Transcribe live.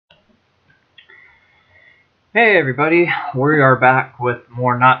Hey everybody, we are back with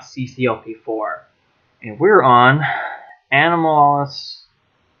more not CCLP4, and we're on Anomalous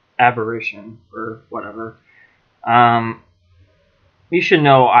Aberration, or whatever. You should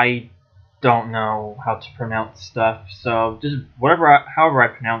know I don't know how to pronounce stuff, so just however I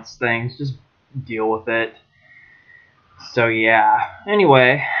pronounce things, just deal with it. So yeah,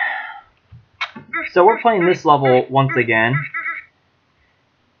 anyway, so we're playing this level once again.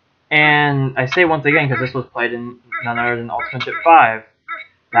 And I say once again because this was played in none other than Ultimate 5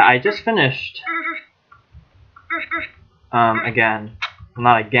 that I just finished. Again. Well,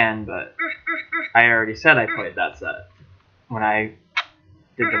 not again, but I already said I played that set when I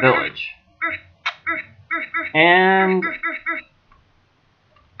did the village. And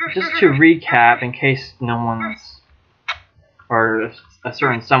just to recap, in case no one's, or a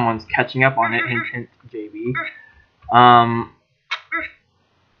certain someone's catching up on it, hint hint JB,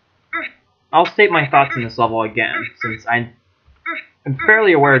 I'll state my thoughts in this level again, since I'm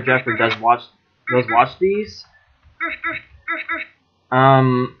fairly aware Jeffrey does watch these. I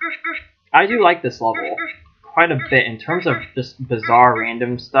do like this level quite a bit in terms of just bizarre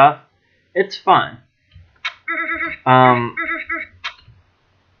random stuff. It's fun. And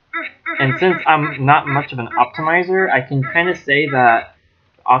since I'm not much of an optimizer, I can kind of say that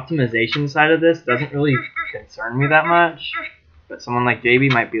the optimization side of this doesn't really concern me that much. But someone like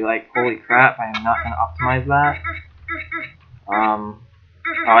JB might be like, holy crap, I am not going to optimize that. Oh,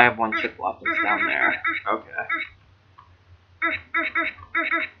 I have one chip left, it's down there. Okay.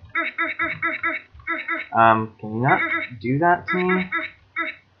 Can you not do that to me?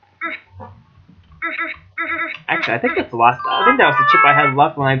 Actually, I think that's the last. I think that was the chip I had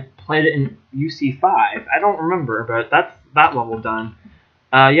left when I played it in UC5. I don't remember, but that's that level done.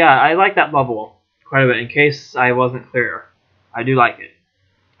 Yeah, I like that level quite a bit. In case I wasn't clear, I do like it.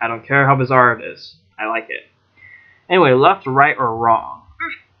 I don't care how bizarre it is. I like it. Anyway, left, right, or wrong?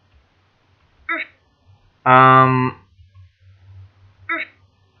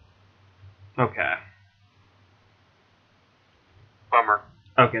 Okay. Bummer.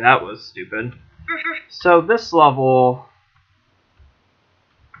 Okay, that was stupid. So this level...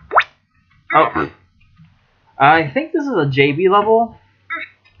 Oh. I think this is a JB level.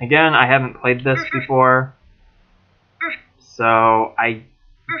 Again, I haven't played this before. So I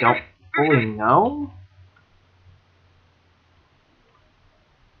don't fully know.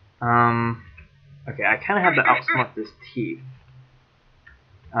 Okay, I kind of have to outsmart this teeth.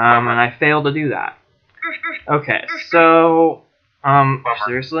 And I failed to do that. Okay, so...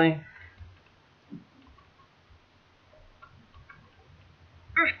 seriously?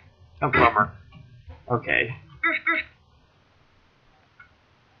 Oh, bummer. Okay.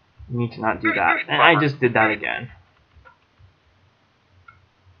 You need to not do that. And I just did that again.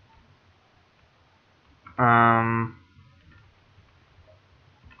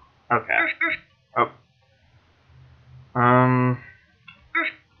 Okay. Oh.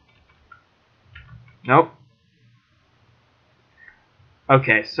 Nope.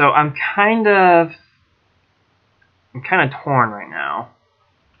 Okay, so I'm kind of torn right now.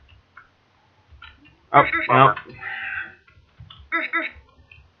 Oh, nope.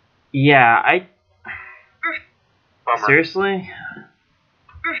 Yeah, Bummer. seriously?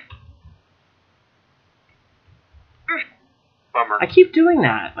 Bummer. I keep doing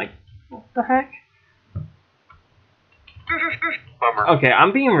that. Like, what the heck? Bummer. Okay,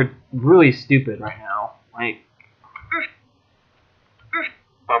 I'm being really stupid right now. Like,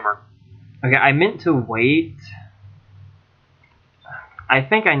 bummer. okay, I meant to wait. I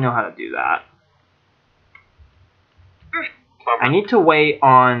think I know how to do that. Bummer. I need to wait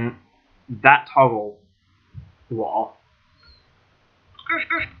on that toggle wall.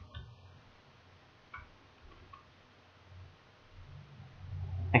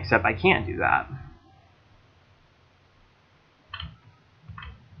 Except I can't do that.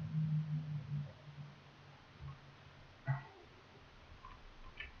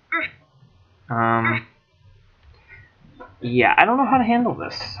 Yeah, I don't know how to handle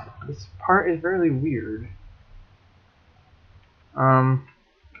this. This part is very weird.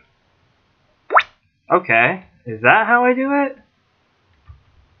 Okay. Is that how I do it?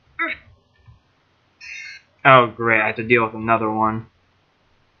 Oh, great. I have to deal with another one.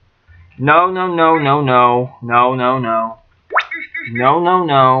 No, no, no, no, no. No, no, no. No, no,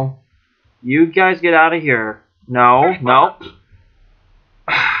 no. You guys get out of here. No, no.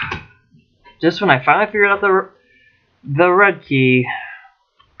 Just when I finally figured out the red key.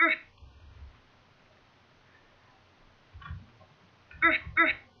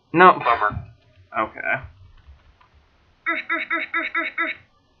 No. Bummer. Okay.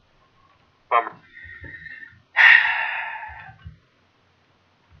 Bummer.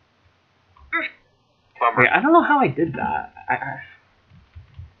 Bummer. Wait, I don't know how I did that.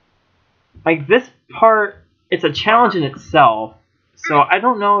 Like, this part, it's a challenge in itself, so I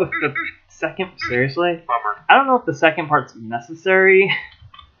don't know if the second... Seriously? Bummer. I don't know if the second part's necessary,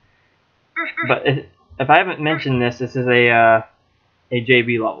 but if I haven't mentioned this, this is a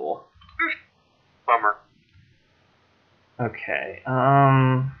JB level. Bummer. Okay,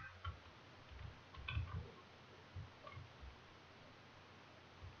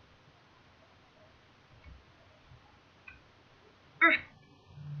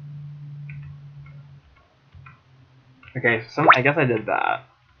 okay, so I guess I did that.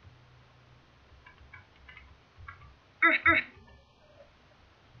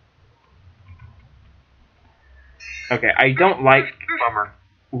 Okay, I don't like... Bummer.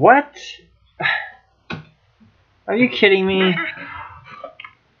 What? Are you kidding me?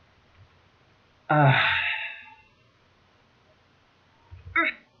 Bummer.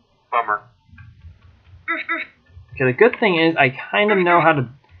 Okay, the good thing is I kind of know how to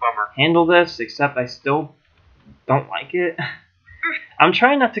Bummer. handle this, except I still don't like it. I'm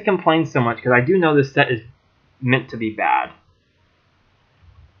trying not to complain so much, because I do know this set is meant to be bad.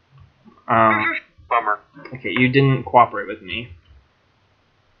 Bummer. Okay, you didn't cooperate with me.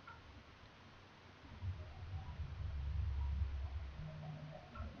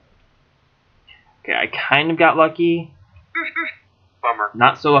 Okay, I kind of got lucky. Bummer.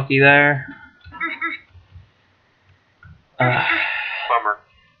 Not so lucky there. Bummer.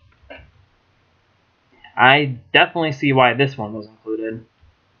 I definitely see why this one was included.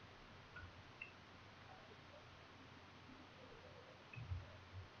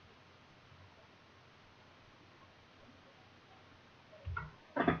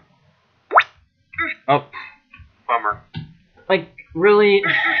 Oh. Bummer. Like, really?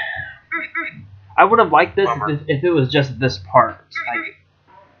 I would have liked this Bummer. if it was just this part. Like,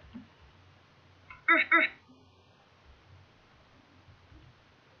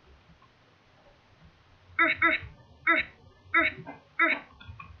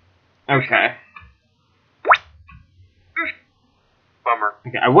 okay. Bummer.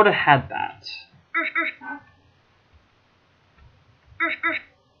 Okay, I would have had that.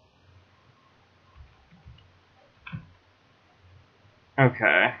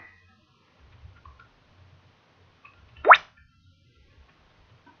 Okay.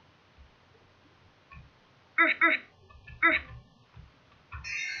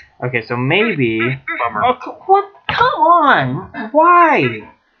 Okay, so maybe... Bummer. Oh, what? Come on! Why?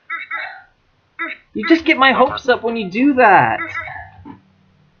 You just get my hopes up when you do that.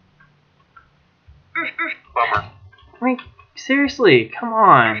 Bummer. I mean, seriously, come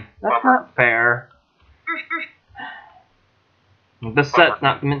on. That's not fair. This set's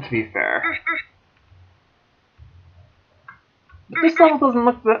not meant to be fair. But this level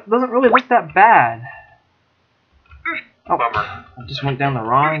doesn't really look that bad. Oh, Bummer. I just went down the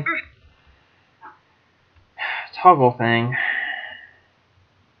wrong toggle thing.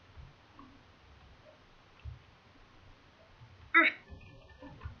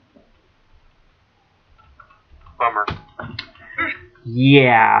 Bummer.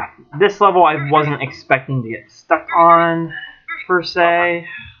 Yeah, this level I wasn't expecting to get stuck on, per se.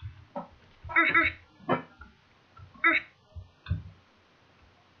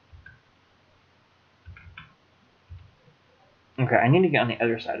 Okay, I need to get on the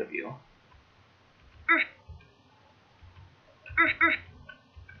other side of you.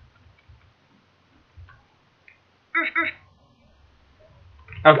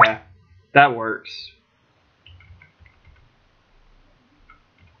 Okay, that works.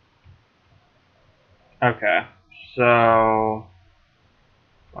 Okay, so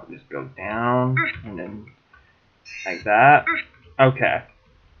I'll just go down and then like that. Okay.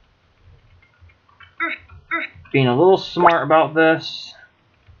 Being a little smart about this.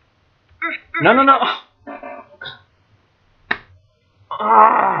 No, no, no!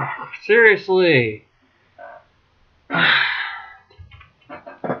 Ah, seriously.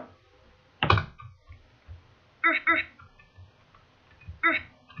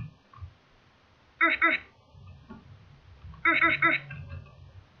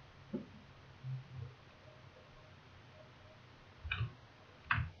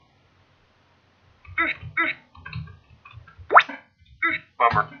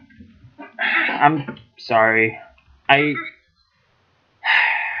 Bummer. I'm sorry.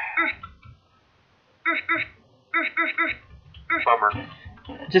 Bummer.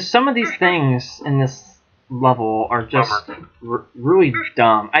 Just some of these things in this level are just really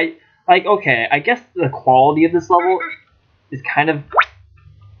dumb. Okay, I guess the quality of this level is kind of...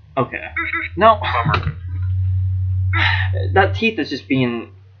 Okay. No. Bummer. That teeth is just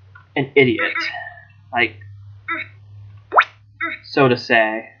being an idiot. like, so to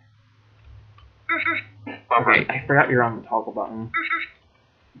say. Bummer. Okay, I forgot you're on the toggle button.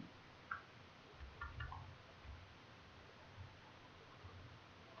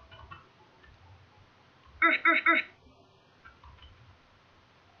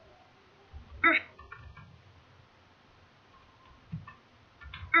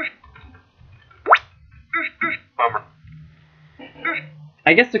 Bummer.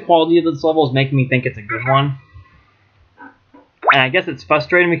 I guess the quality of this level is making me think it's a good one. And I guess it's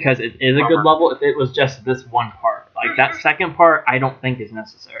frustrating because it is a good level if it was just this one part. Like, that second part, I don't think is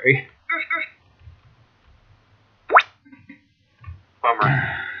necessary.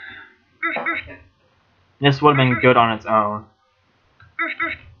 Bummer. This would have been good on its own.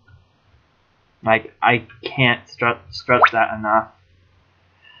 Like, I can't stress that enough.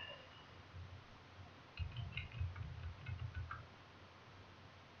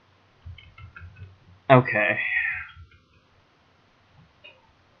 Okay.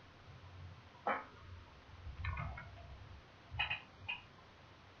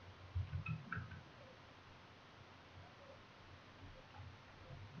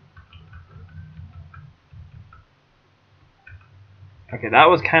 Okay, that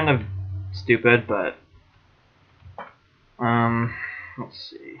was kind of stupid, but let's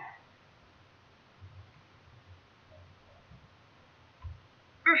see.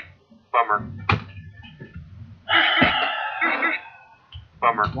 Bummer.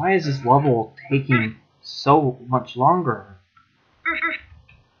 Bummer. Why is this level taking so much longer?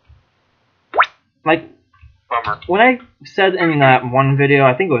 Like, Bummer. when I said in that one video,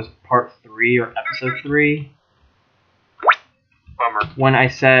 I think it was part 3 or episode 3, Bummer. when I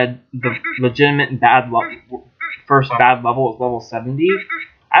said the legitimate first bad level is level 70,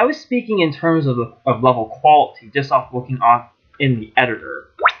 I was speaking in terms of level quality, just off looking off in the editor.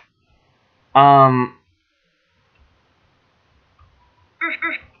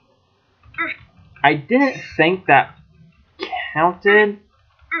 I didn't think that counted.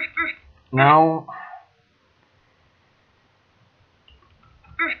 No.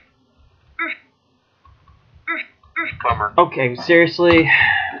 Bummer. Okay, seriously.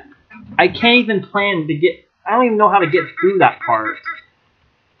 I can't even plan to get... I don't even know how to get through that part.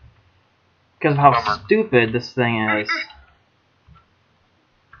 Because of how Bummer. stupid this thing is.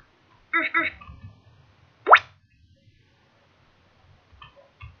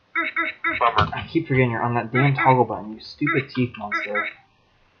 Bummer. I keep forgetting you're on that damn toggle button, you stupid teeth monster.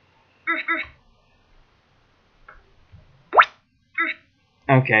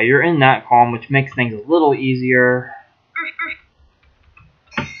 Okay, you're in that column, which makes things a little easier.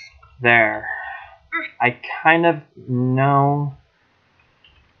 There. I kind of know.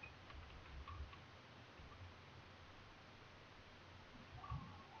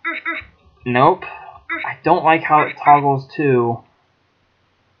 Nope. I don't like how it toggles too.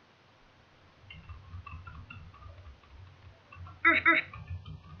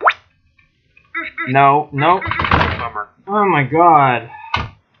 No, nope. Bummer. Oh my god.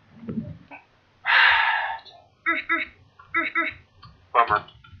 Bummer.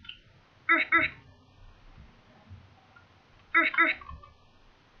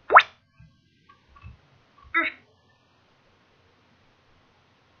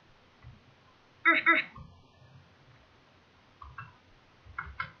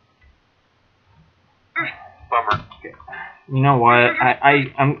 Bummer. Okay. You know what?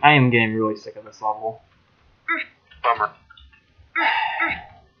 I am getting really sick of this level. Bummer.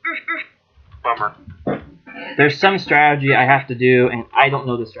 Bummer. There's some strategy I have to do, and I don't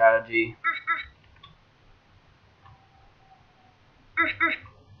know the strategy.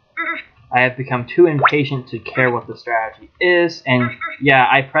 I have become too impatient to care what the strategy is, and yeah,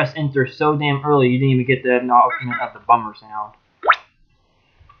 I pressed enter so damn early you didn't even get the acknowledgement of the bummer sound.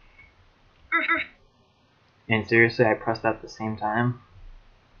 And seriously, I pressed that at the same time.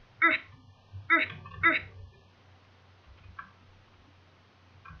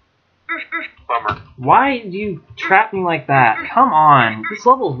 Bummer. Why do you trap me like that? Come on, this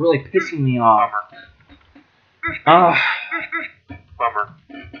level is really pissing me off. Bummer. Ugh. Bummer.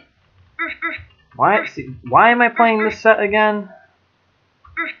 Why am I playing this set again?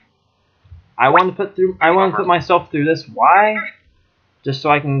 I want to put myself through this. Why? Just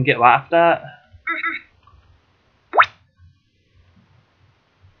so I can get laughed at?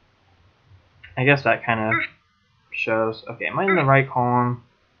 I guess that kind of shows. Okay, am I in the right column?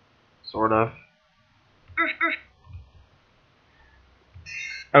 Sort of.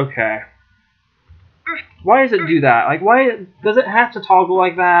 Okay. Why does it do that? Like, why does it have to toggle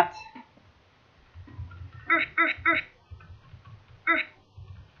like that?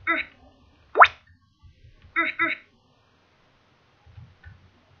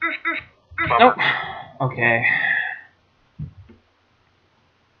 Nope. Okay.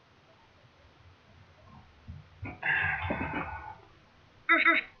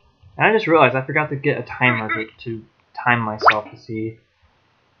 And I just realized I forgot to get a timer to time myself to see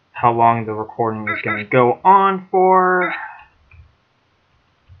how long the recording is going to go on for.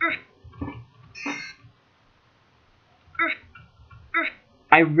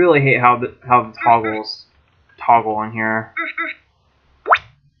 I really hate how the toggles toggle in here.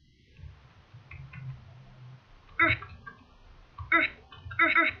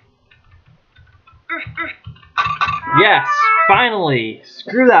 Yes, finally!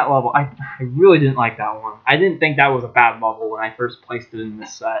 Screw that level. I really didn't like that one. I didn't think that was a bad level when I first placed it in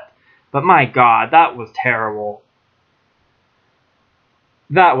this set. But my god, that was terrible.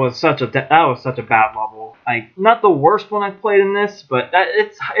 That was such a bad level. Like, not the worst one I've played in this, but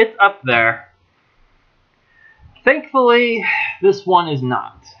it's up there. Thankfully, this one is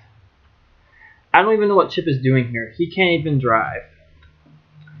not. I don't even know what Chip is doing here. He can't even drive.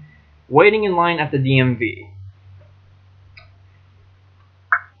 Waiting in line at the DMV.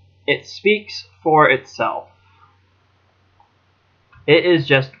 It speaks for itself. It is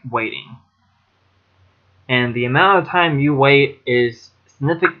just waiting. And the amount of time you wait is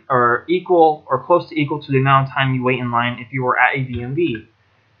significant or equal or close to equal to the amount of time you wait in line if you were at a DMV.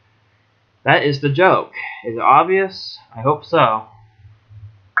 That is the joke. Is it obvious? I hope so.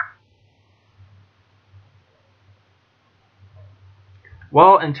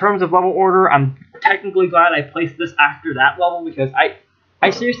 Well, in terms of level order, I'm technically glad I placed this after that level because I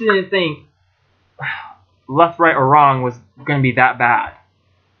seriously didn't think Left, Right, or Wrong was going to be that bad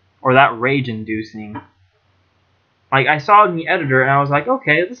or that rage-inducing. Like, I saw it in the editor and I was like,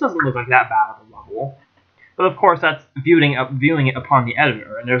 okay, this doesn't look like that bad of a level. But of course, that's viewing it upon the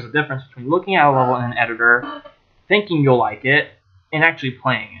editor, and there's a difference between looking at a level in an editor, thinking you'll like it, and actually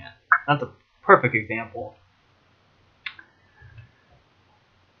playing it. That's a perfect example.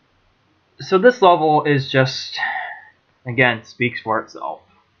 So this level is just, again, speaks for itself.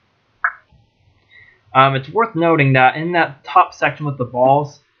 It's worth noting that in that top section with the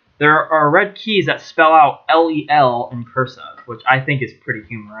balls, there are red keys that spell out LEL in cursive, which I think is pretty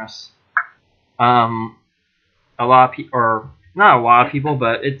humorous. A lot of people, or not a lot of people,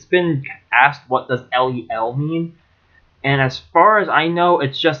 but it's been asked what does LEL mean, and as far as I know,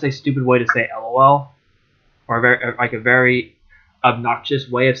 it's just a stupid way to say LOL, or a very obnoxious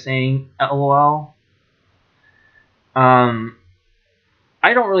way of saying LOL. I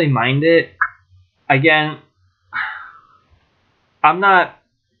don't really mind it. Again, I'm not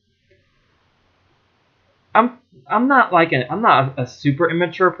a super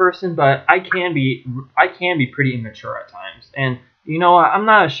immature person, but I can be pretty immature at times. And you know what? I'm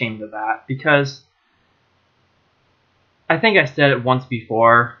not ashamed of that because I think I said it once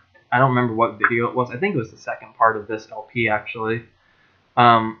before. I don't remember what video it was. I think it was the second part of this LP actually.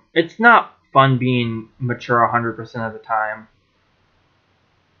 It's not fun being mature 100% of the time.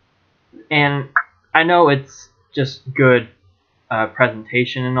 And I know it's just good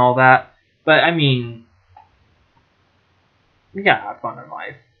presentation and all that, but I mean, you gotta have fun in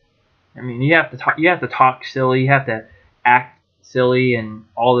life. I mean, you have to talk silly, you have to act silly, and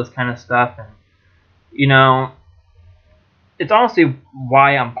all this kind of stuff. And you know, it's honestly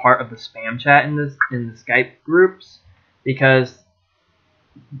why I'm part of the spam chat in the Skype groups, because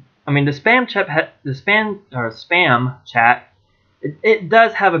I mean the spam chat, it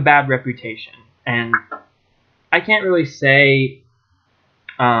does have a bad reputation, and I can't really say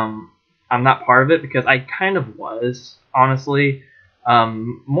I'm not part of it because I kind of was, honestly.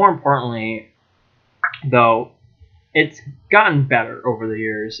 More importantly, though, it's gotten better over the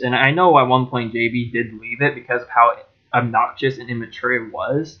years, and I know at one point JB did leave it because of how obnoxious and immature it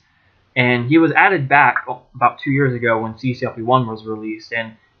was, and he was added back about 2 years ago when CCLP1 was released,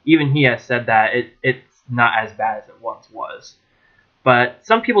 and even he has said that it's not as bad as it once was. But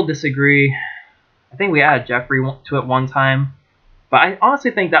some people disagree. I think we added Jeffrey to it one time, but I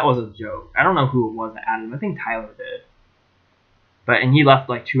honestly think that was a joke. I don't know who it was that added him. I think Tyler did. And he left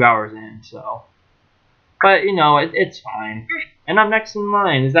like 2 hours in, so. But, you know, it's fine. And I'm next in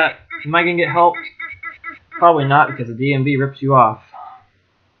line. Am I going to get help? Probably not, because the DMV rips you off.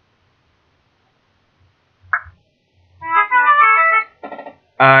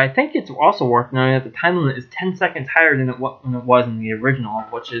 I think it's also worth noting that the time limit is 10 seconds higher than it was in the original,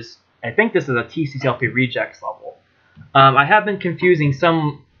 which is, I think this is a TCCLP rejects level. I have been confusing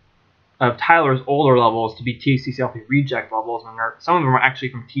some of Tyler's older levels to be TCCLP reject levels, when some of them are actually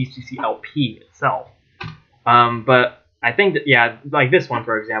from TCCLP itself. But I think that, yeah, like this one,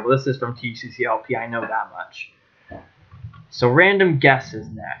 for example. This is from TCCLP. I know that much. So random guess is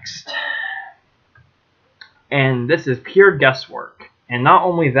next. And this is pure guesswork. And not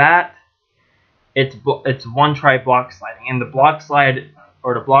only that, it's one try block sliding. And the block slide,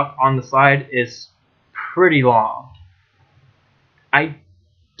 or the block on the slide, is pretty long. I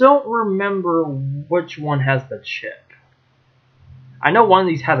don't remember which one has the chip. I know one of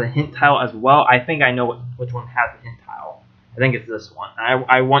these has a hint tile as well. I think I know which one has a hint tile. I think it's this one.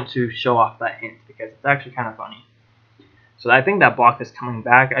 I want to show off that hint because it's actually kind of funny. So I think that block is coming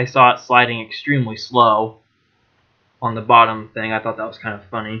back. I saw it sliding extremely slow on the bottom thing. I thought that was kind of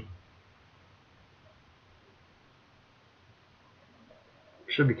funny.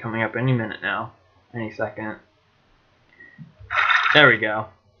 Should be coming up any minute now. Any second. There we go.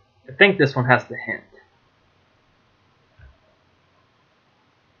 I think this one has the hint.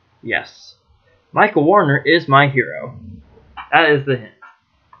 Yes. Michael Warner is my hero. That is the hint.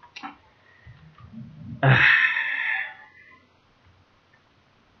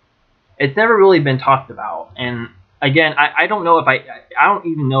 It's never really been talked about, and again, I don't know if I don't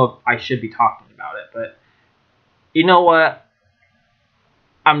even know if I should be talking about it, but you know what?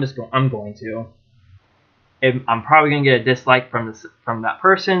 I'm going to. I'm probably gonna get a dislike from that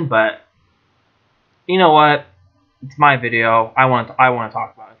person, but you know what? It's my video. I want to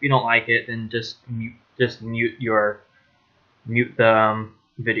talk about it. If you don't like it, then just mute the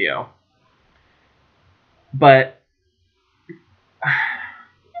video. But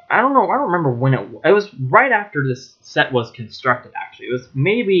I don't know. I don't remember when it was right after this set was constructed. Actually, it was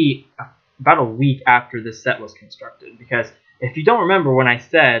maybe about a week after this set was constructed. Because if you don't remember when I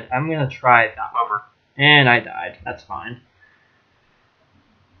said I'm gonna try that over, and I died. That's fine.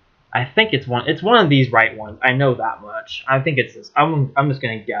 I think it's one of these right ones. I know that much. I think it's this. I'm just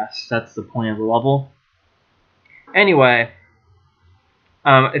gonna guess. That's the point of the level. Anyway,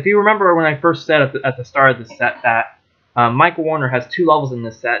 if you remember when I first said at the start of the set that Michael Warner has 2 levels in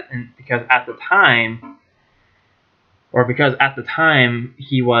this set, and because at the time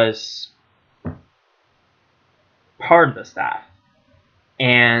he was part of the staff,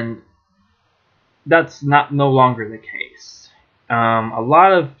 and that's no longer the case. A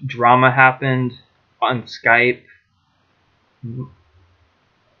lot of drama happened on Skype.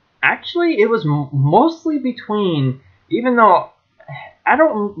 Actually, it was mostly between, even though I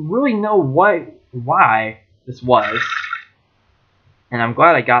don't really know why this was, and I'm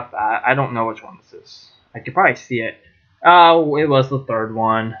glad I got that. I don't know which one this is. I could probably see it. Oh, it was the third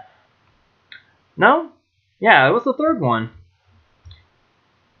one. No? Yeah, it was the third one.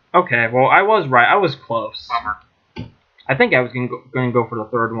 Okay, well, I was right. I was close. Bummer. I think I was going to go for the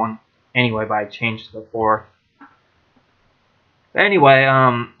third one anyway, but I changed to the fourth. But anyway,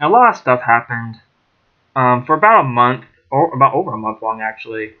 a lot of stuff happened for about a month, or about over a month long,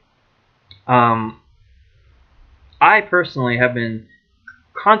 actually. I personally have been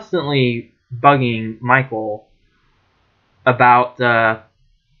constantly bugging Michael about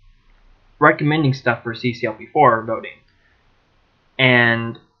recommending stuff for CCLP4 voting.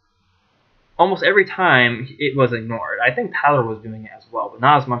 And almost every time it was ignored. I think Tyler was doing it as well, but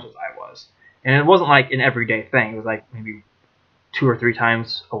not as much as I was. And it wasn't like an everyday thing. It was like maybe 2 or 3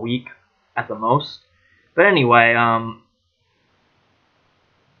 times a week at the most. But anyway,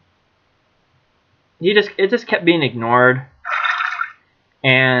 it just kept being ignored,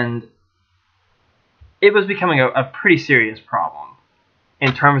 and it was becoming a pretty serious problem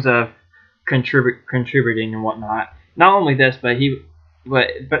in terms of contributing and whatnot. Not only this, but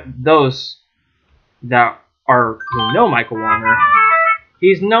those that who know Michael Warner,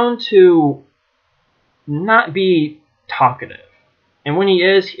 he's known to not be talkative, and when he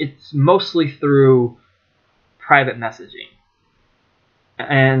is, it's mostly through private messaging,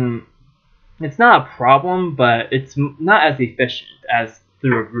 and it's not a problem, but it's not as efficient as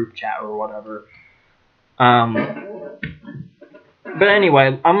through a group chat or whatever. But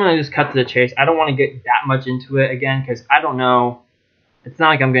anyway, I'm gonna just cut to the chase. I don't want to get that much into it again because I don't know. It's not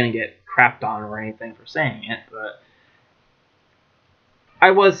like I'm gonna get crapped on or anything for saying it, but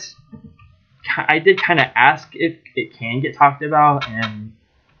I did kind of ask if it can get talked about, and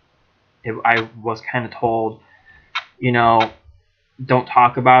I was kind of told, you know, don't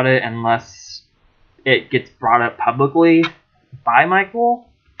talk about it unless it gets brought up publicly by Michael.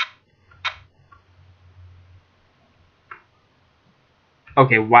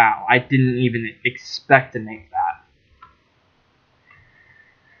 Okay, wow, I didn't even expect to make that.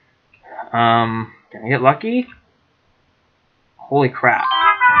 Can I get lucky? Holy crap.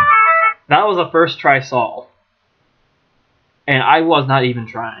 That was a first try solve. And I was not even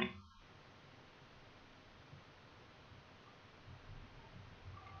trying.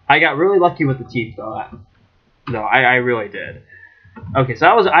 I got really lucky with the teeth, though. No, I really did. Okay, so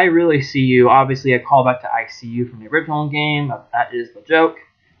that was I Really See You. Obviously, a callback to I See You from the original game. That is the joke.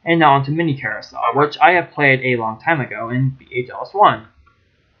 And now on to Mini Carousel, which I have played a long time ago in VHS 1.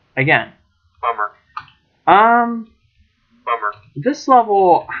 Again. Bummer. Bummer. This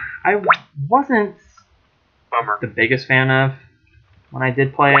level, I wasn't Bummer. the biggest fan of when I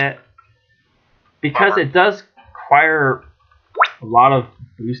did play it. Because Bummer. it does require a lot of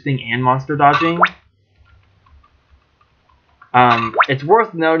boosting and monster dodging. It's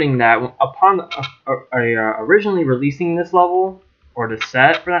worth noting that upon originally releasing this level, or the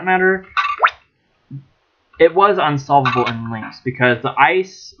set for that matter, it was unsolvable in links because the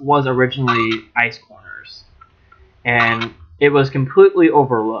ice was originally ice corners, and it was completely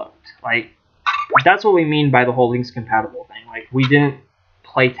overlooked. Like, that's what we mean by the whole links compatible thing. Like, we didn't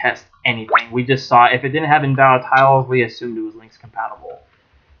play test anything. We just saw if it didn't have invalid tiles, we assumed it was links compatible.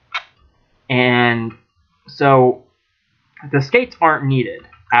 And so the skates aren't needed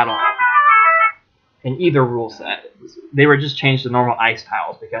at all in either rule set. They were just changed to normal ice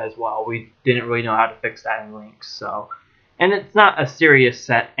tiles because, well, we didn't really know how to fix that in links. So, and it's not a serious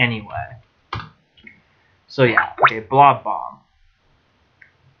set anyway. So yeah, okay, Blob Bomb.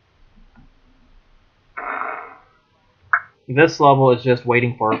 This level is just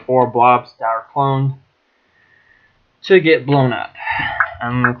waiting for 4 blobs that are cloned to get blown up.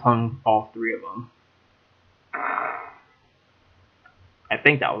 I'm going to clone all 3 of them. I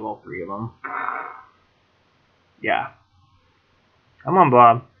think that was all 3 of them. Yeah. Come on,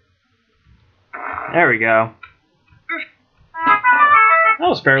 Blob. There we go. That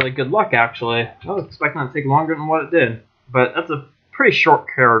was fairly good luck, actually. I was expecting it to take longer than what it did. But that's a pretty short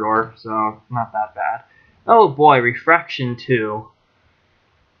corridor, so not that bad. Oh boy, Refraction II.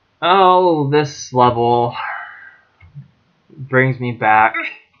 Oh, this level brings me back.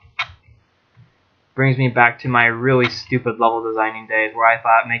 Brings me back to my really stupid level designing days where I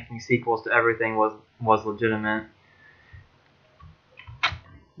thought making sequels to everything was legitimate.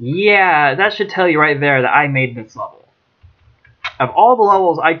 Yeah, that should tell you right there that I made this level. Of all the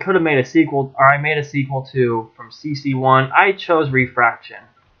levels I could have made a sequel, or I made a sequel to from CC1, I chose Refraction.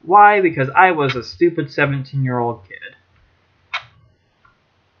 Why? Because I was a stupid 17-year-old kid.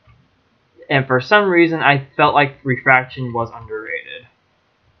 And for some reason, I felt like Refraction was underrated.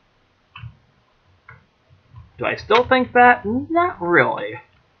 Do I still think that? Not really.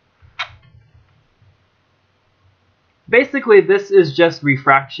 Basically, this is just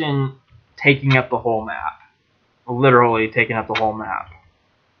Refraction taking up the whole map. Literally taking up the whole map.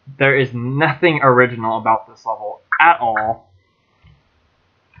 There is nothing original about this level at all.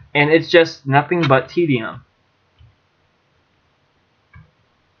 And it's just nothing but tedium.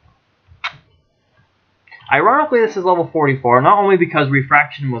 Ironically, this is level 44, not only because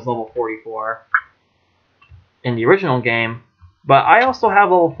Refraction was level 44 in the original game, but I also have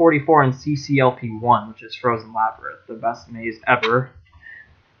level 44 in CCLP1, which is Frozen Labyrinth, the best maze ever.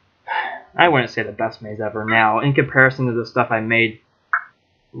 I wouldn't say the best maze ever now, in comparison to the stuff I made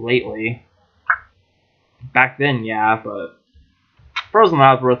lately. Back then, yeah, but Frozen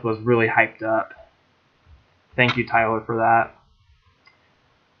Labyrinth was really hyped up. Thank you, Tyler, for that.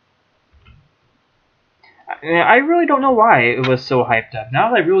 I really don't know why it was so hyped up. Now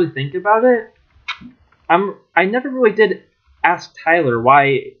that I really think about it, I never really did ask Tyler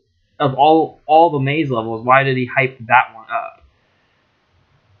why, of all the maze levels, why did he hype that one up?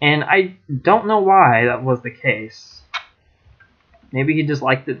 And I don't know why that was the case. Maybe he just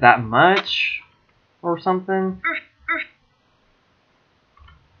liked it that much, or something.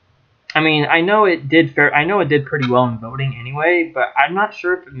 I mean, I know it did pretty well in voting anyway, but I'm not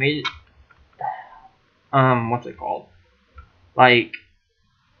sure if it made it. What's it called? Like,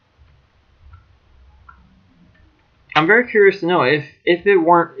 I'm very curious to know if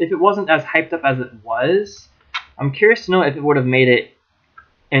it wasn't as hyped up as it was. I'm curious to know if it would have made it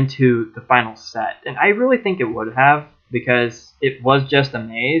into the final set, and I really think it would have because it was just a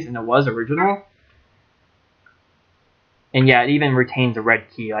maze and it was original. And yeah, it even retains a red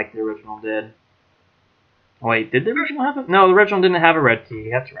key like the original did. Wait, did the original have it? No, the original didn't have a red key.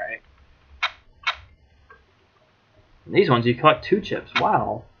 That's right. And these ones, you collect 2 chips.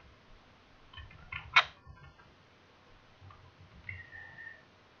 Wow.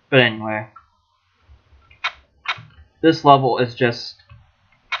 But anyway. This level is just...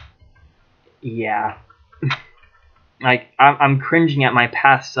 yeah. Like, I'm cringing at my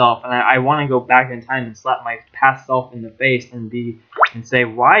past self, and I want to go back in time and slap my past self in the face and say,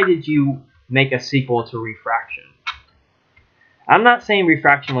 why did you make a sequel to Refraction? I'm not saying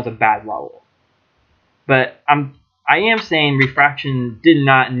Refraction was a bad level, but I'm I am saying refraction did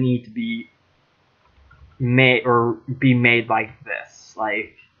not need to be made like this.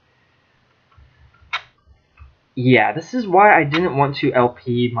 Like, yeah, this is why I didn't want to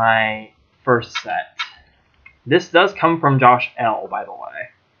LP my first set. This does come from Josh L, by the way,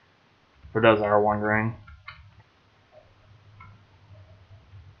 for those that are wondering.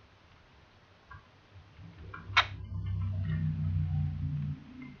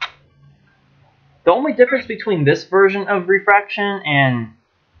 The only difference between this version of refraction and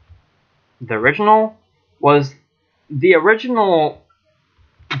the original was the original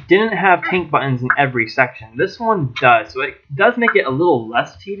didn't have tank buttons in every section. This one does, so it does make it a little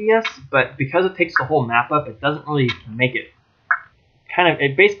less tedious, but because it takes the whole map up, it doesn't really make it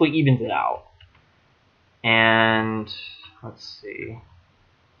it basically evens it out. And let's see,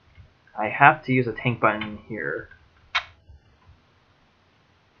 I have to use a tank button in here.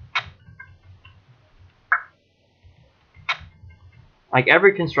 Like,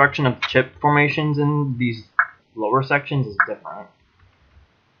 every construction of the chip formations in these lower sections is different.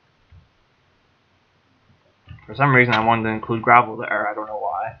 For some reason, I wanted to include gravel there. I don't know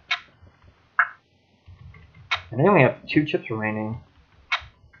why. And then we have 2 chips remaining.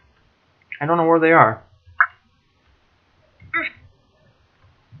 I don't know where they are.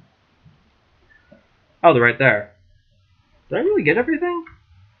 Oh, they're right there. Did I really get everything?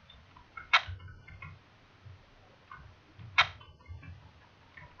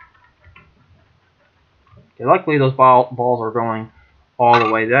 Okay, luckily those balls are going all the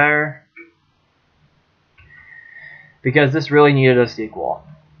way there, because this really needed a sequel.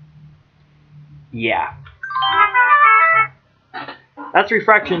 Yeah. That's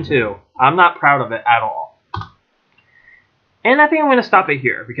Refraction II. I'm not proud of it at all. And I think I'm going to stop it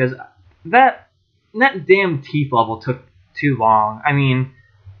here, because that damn teeth level took too long. I mean,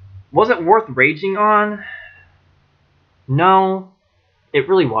 was it worth raging on? No, it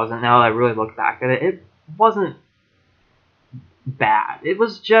really wasn't. Now that I really look back at it, it wasn't bad. It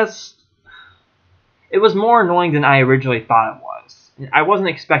was just... it was more annoying than I originally thought it was. I wasn't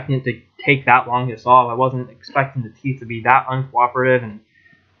expecting it to take that long to solve. I wasn't expecting the teeth to be that uncooperative and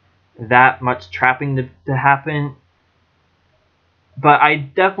that much trapping to happen. But I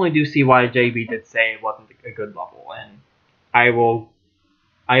definitely do see why JB did say it wasn't a good level, and I will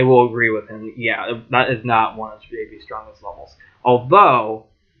agree with him. Yeah, that is not one of JB's strongest levels. Although,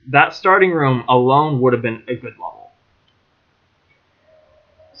 that starting room alone would have been a good level.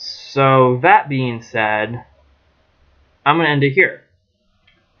 So, that being said, I'm going to end it here.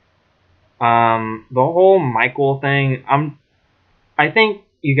 The whole Michael thing, I think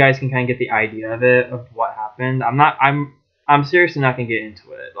you guys can kind of get the idea of it, of what happened. I'm seriously not going to get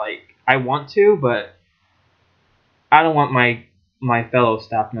into it. Like, I want to, but I don't want my fellow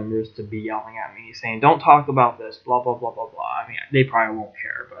staff members to be yelling at me, saying, don't talk about this, blah, blah, blah, blah, blah. I mean, they probably won't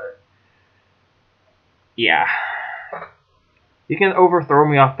care, but yeah. You can overthrow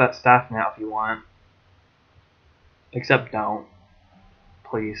me off that staff now if you want. Except don't.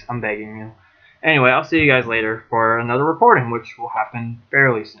 Please, I'm begging you. Anyway, I'll see you guys later for another recording, which will happen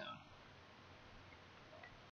fairly soon.